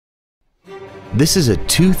This is a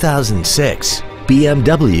 2006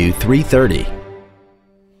 BMW 330.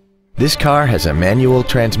 This car has a manual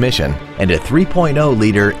transmission and a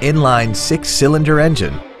 3.0-liter inline six-cylinder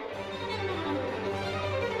engine.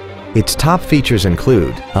 Its top features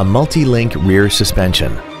include a multi-link rear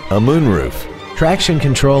suspension, a moonroof, traction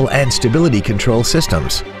control and stability control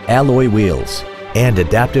systems, alloy wheels, and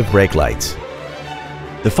adaptive brake lights.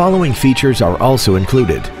 The following features are also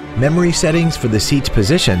included: memory settings for the seat's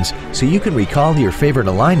positions so you can recall your favorite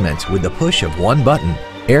alignments with the push of one button,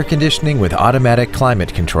 air conditioning with automatic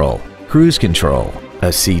climate control, cruise control,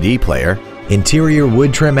 a CD player, interior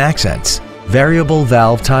wood trim accents, variable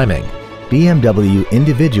valve timing, BMW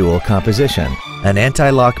individual composition, an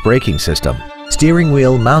anti-lock braking system, steering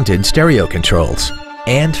wheel mounted stereo controls,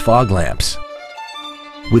 and fog lamps.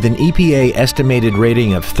 With an EPA estimated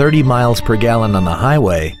rating of 30 miles per gallon on the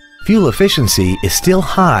highway, fuel efficiency is still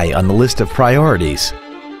high on the list of priorities.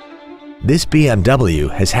 This BMW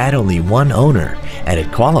has had only one owner, and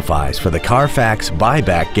it qualifies for the Carfax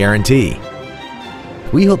buyback guarantee.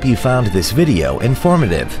 We hope you found this video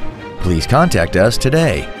informative. Please contact us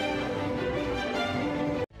today.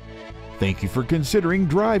 Thank you for considering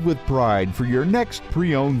Drive with Pride for your next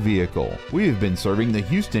pre-owned vehicle. We have been serving the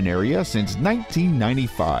Houston area since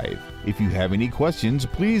 1995. If you have any questions,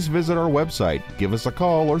 please visit our website, give us a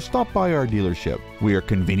call, or stop by our dealership. We are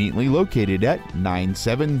conveniently located at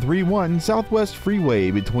 9731 Southwest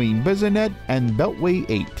Freeway between Bissonnet and Beltway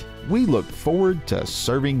 8. We look forward to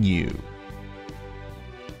serving you.